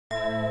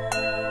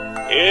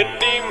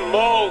Indy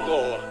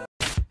Mogul.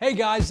 Hey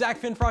guys, Zack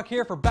Finfrock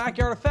here for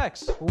Backyard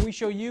Effects, where we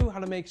show you how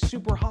to make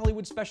super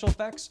Hollywood special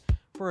effects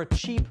for a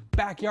cheap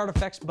backyard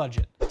effects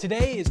budget.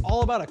 Today is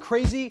all about a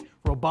crazy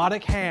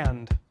robotic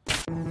hand.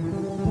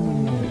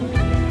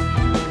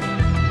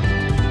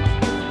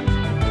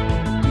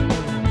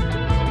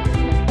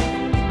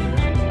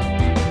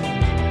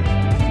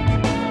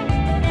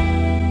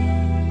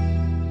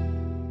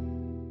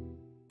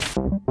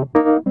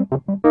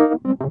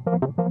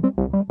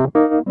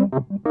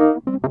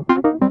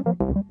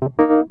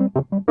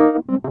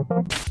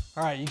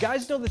 Alright, you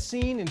guys know the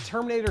scene in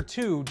Terminator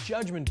 2,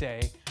 Judgment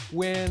Day,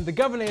 when the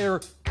Governor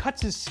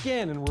cuts his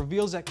skin and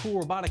reveals that cool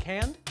robotic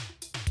hand?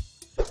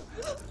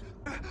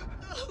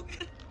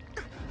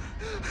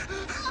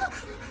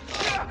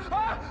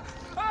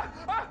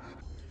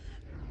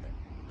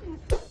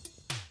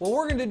 Well,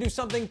 we're going to do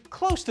something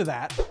close to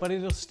that, but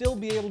it'll still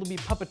be able to be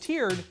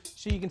puppeteered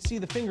so you can see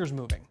the fingers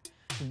moving.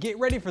 Get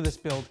ready for this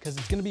build, because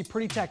it's going to be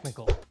pretty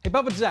technical. Hey,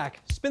 Puppet Zack,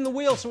 spin the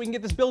wheel so we can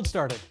get this build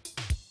started.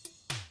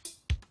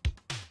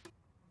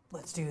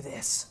 Let's do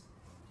this.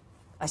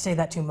 I say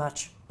that too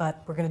much,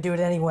 but we're gonna do it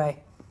anyway.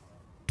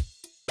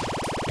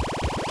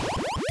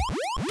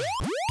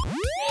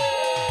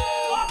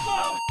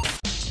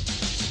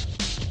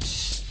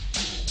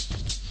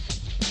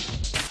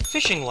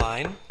 Fishing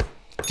line,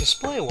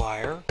 display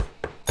wire,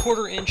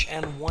 1/4 inch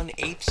and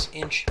 1/8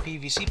 inch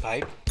PVC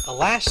pipe,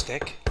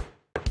 elastic,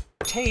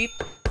 tape,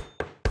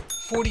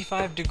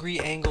 45-degree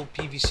angle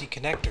PVC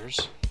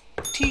connectors,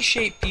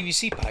 T-shaped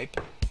PVC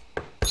pipe,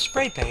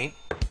 spray paint,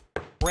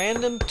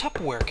 random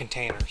Tupperware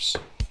containers,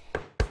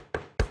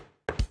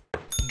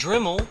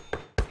 Dremel,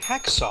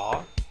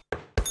 hacksaw,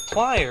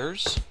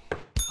 pliers,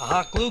 a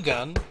hot glue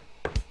gun,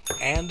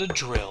 and a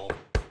drill.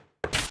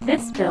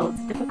 This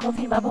build's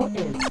difficulty level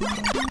is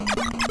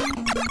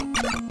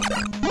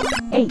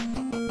 8.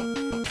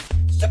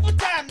 Simple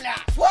time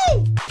lapse.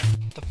 Woo!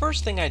 The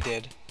first thing I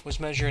did was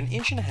measure 1.5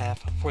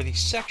 inches for the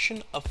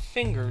section of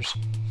fingers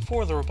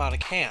for the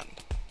robotic hand.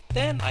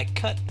 Then I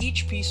cut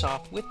each piece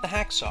off with the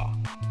hacksaw.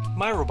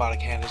 My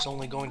robotic hand is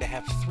only going to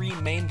have 3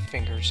 main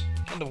fingers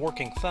and a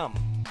working thumb.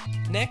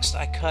 Next,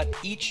 I cut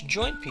each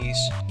joint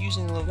piece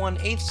using the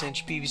 1/8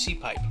 inch PVC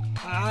pipe.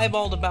 I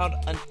eyeballed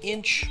about 1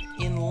 inch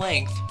in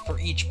length for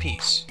each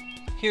piece.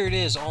 Here it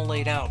is all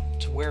laid out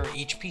to where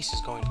each piece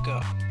is going to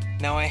go.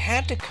 Now I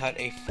had to cut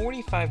a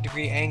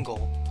 45-degree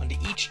angle onto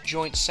each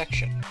joint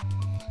section.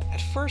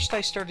 At first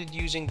I started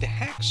using the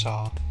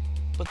hacksaw,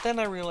 but then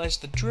I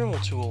realized the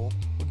Dremel tool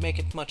would make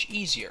it much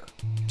easier.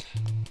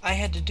 I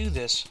had to do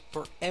this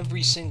for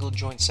every single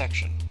joint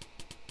section.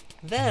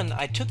 Then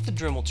I took the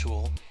Dremel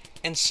tool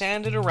and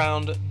sanded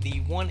around the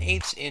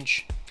 1/8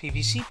 inch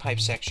PVC pipe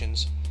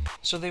sections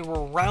so they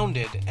were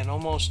rounded and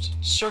almost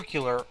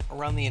circular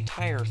around the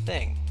entire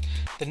thing.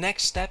 The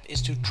next step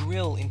is to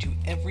drill into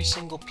every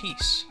single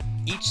piece.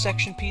 Each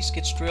section piece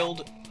gets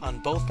drilled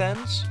on both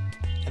ends,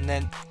 and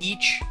then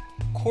each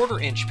 1/4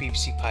 inch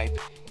PVC pipe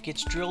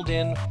gets drilled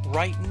in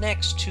right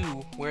next to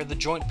where the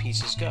joint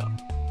pieces go.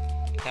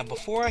 Now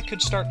before I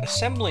could start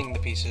assembling the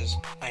pieces,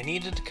 I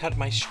needed to cut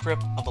my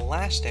strip of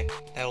elastic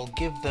that will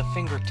give the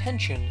finger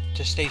tension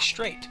to stay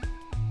straight.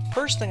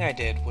 First thing I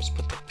did was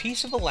put the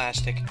piece of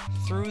elastic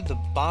through the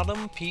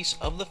bottom piece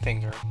of the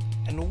finger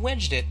and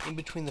wedged it in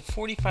between the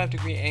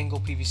 45-degree angle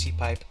PVC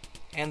pipe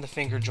and the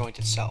finger joint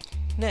itself.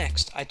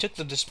 Next, I took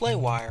the display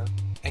wire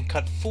and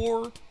cut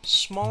 4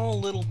 small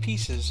little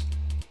pieces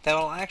that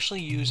I'll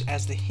actually use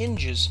as the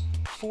hinges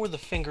for the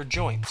finger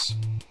joints.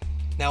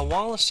 Now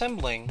while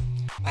assembling,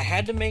 I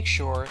had to make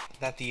sure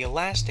that the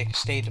elastic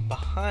stayed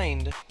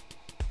behind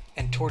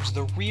and towards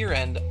the rear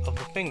end of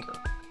the finger,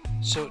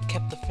 so it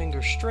kept the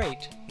finger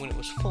straight when it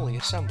was fully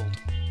assembled.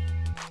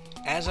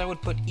 As I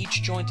would put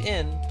each joint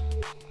in,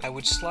 I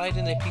would slide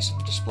in a piece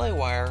of display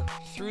wire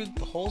through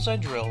the holes I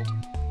drilled,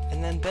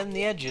 and then bend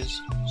the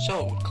edges so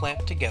it would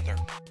clamp together.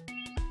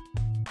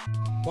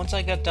 Once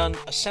I got done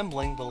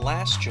assembling the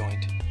last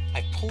joint,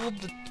 I pulled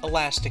the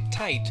elastic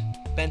tight,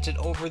 bent it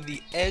over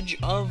the edge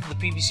of the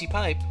PVC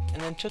pipe,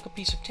 and then took a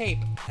piece of tape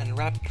and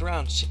wrapped it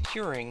around,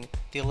 securing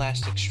the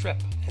elastic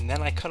strip. And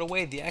then I cut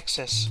away the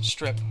excess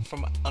strip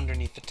from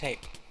underneath the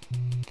tape.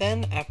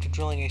 Then, after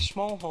drilling a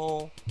small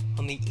hole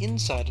on the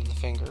inside of the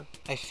finger,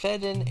 I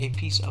fed in a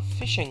piece of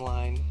fishing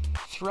line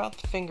throughout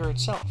the finger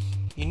itself.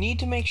 You need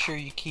to make sure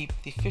you keep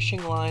the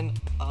fishing line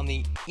on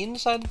the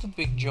inside of the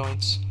big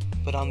joints,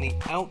 but on the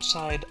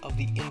outside of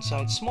the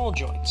inside small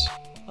joints.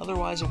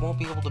 Otherwise, it won't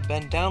be able to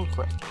bend down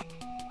correctly.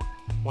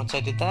 Once I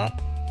did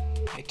that,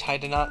 I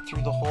tied a knot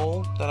through the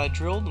hole that I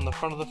drilled in the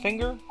front of the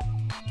finger,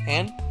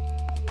 and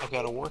I've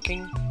got a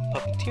working,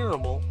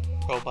 puppeteerable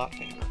robot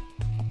finger.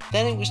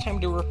 Then it was time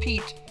to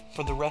repeat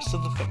for the rest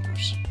of the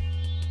fingers.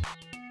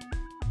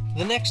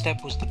 The next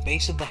step was the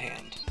base of the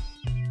hand.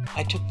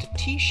 I took the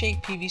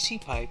T-shaped PVC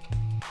pipe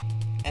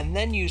and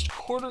then used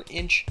 1/4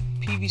 inch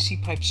PVC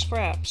pipe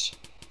scraps,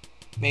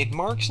 made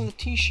marks in the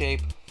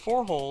T-shape,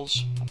 4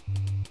 holes,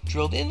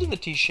 drilled into the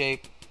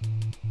T-shape,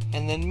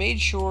 and then made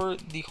sure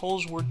the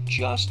holes were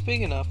just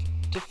big enough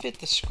to fit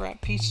the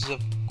scrap pieces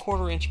of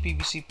 1/4-inch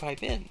PVC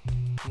pipe in.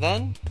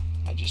 Then,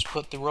 I just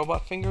put the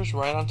robot fingers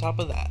right on top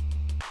of that.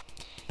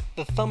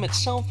 The thumb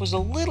itself was a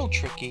little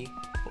tricky,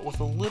 but with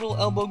a little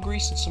elbow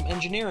grease and some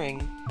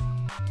engineering,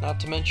 not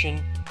to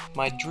mention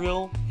my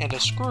drill and a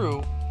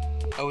screw,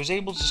 I was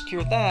able to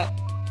secure that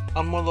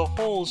on one of the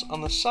holes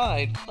on the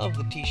side of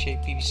the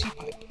T-shaped PVC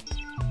pipe.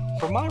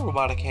 For my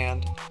robotic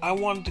hand, I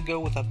wanted to go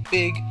with a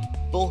big,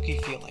 bulky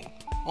feeling,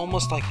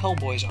 almost like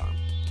Hellboy's arm.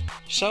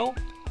 So,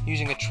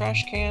 using a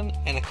trash can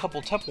and a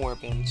couple Tupperware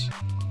bins,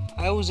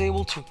 I was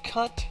able to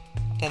cut,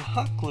 then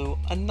hot glue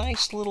a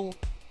nice little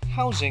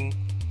housing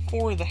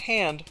for the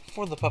hand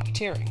for the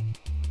puppeteering.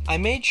 I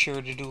made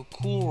sure to do a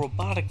cool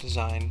robotic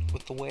design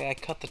with the way I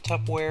cut the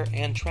Tupperware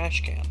and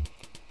trash can.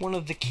 One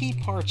of the key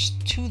parts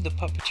to the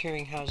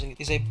puppeteering housing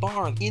is a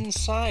bar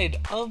inside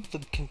of the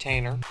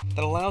container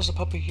that allows the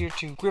puppeteer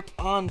to grip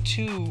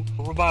onto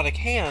the robotic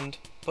hand,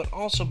 but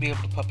also be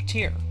able to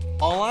puppeteer.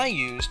 All I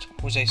used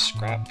was a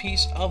scrap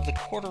piece of the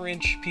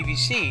 1/4-inch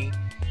PVC,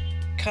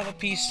 cut a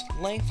piece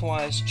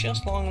lengthwise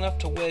just long enough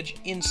to wedge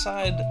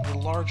inside the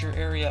larger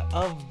area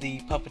of the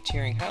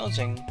puppeteering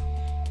housing,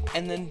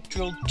 and then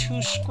drilled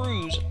 2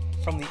 screws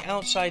from the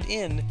outside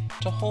in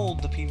to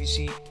hold the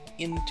PVC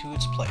into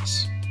its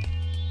place.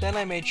 Then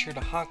I made sure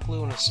to hot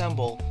glue and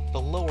assemble the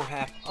lower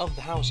half of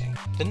the housing.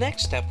 The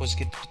next step was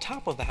to get the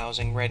top of the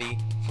housing ready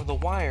for the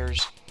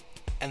wires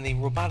and the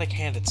robotic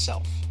hand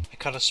itself. I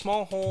cut a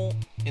small hole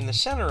in the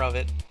center of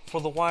it for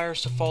the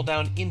wires to fall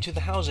down into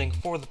the housing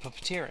for the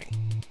puppeteering.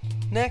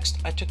 Next,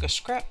 I took a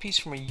scrap piece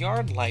from a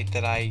yard light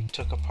that I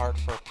took apart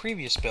for a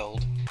previous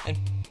build and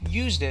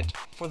used it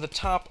for the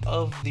top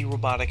of the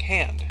robotic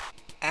hand.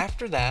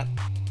 After that,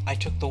 I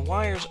took the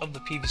wires of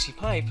the PVC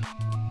pipe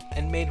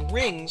and made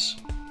rings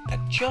at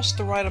just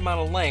the right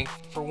amount of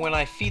length for when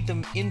I feed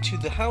them into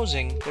the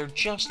housing, they're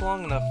just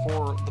long enough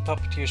for the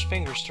puppeteer's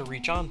fingers to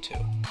reach onto.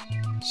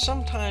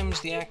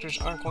 Sometimes the actors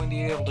aren't going to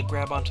be able to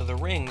grab onto the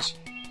rings,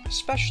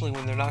 especially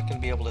when they're not going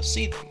to be able to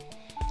see them.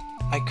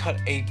 I cut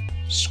a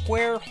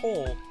square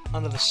hole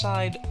onto the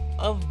side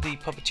of the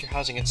puppeteer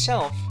housing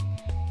itself,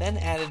 then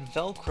added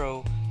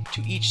Velcro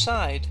to each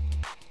side,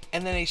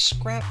 and then a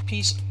scrap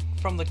piece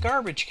from the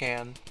garbage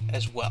can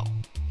as well.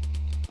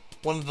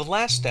 One of the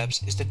last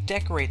steps is to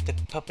decorate the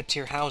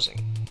puppeteer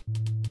housing.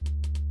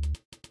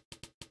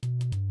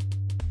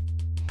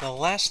 The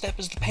last step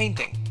is the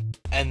painting,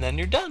 and then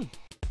you're done.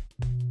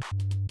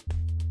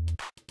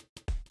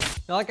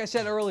 Now, like I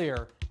said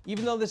earlier,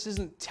 even though this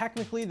isn't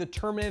technically the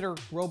Terminator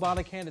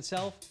robotic hand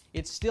itself,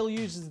 it still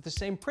uses the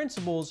same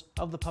principles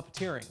of the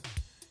puppeteering.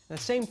 And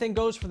the same thing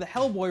goes for the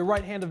Hellboy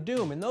right hand of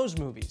doom in those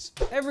movies.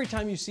 Every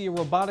time you see a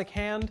robotic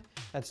hand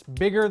that's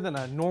bigger than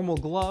a normal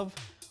glove,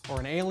 or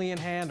an alien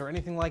hand, or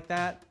anything like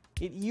that,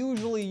 it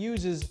usually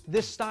uses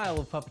this style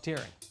of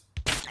puppeteering.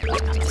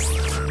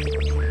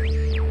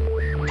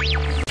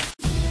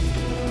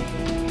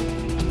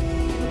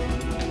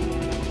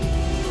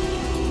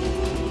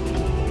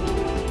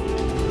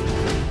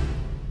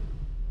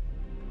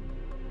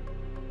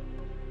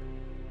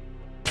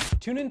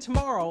 Tune in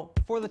tomorrow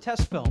for the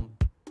test film.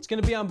 It's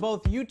going to be on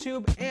both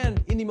YouTube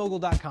and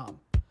IndyMogul.com.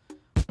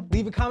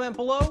 Leave a comment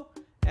below,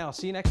 and I'll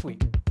see you next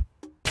week.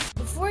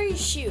 Before you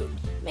shoot,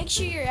 make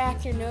sure your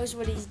actor knows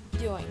what he's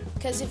doing,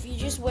 because if you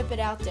just whip it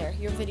out there,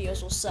 your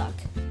videos will suck.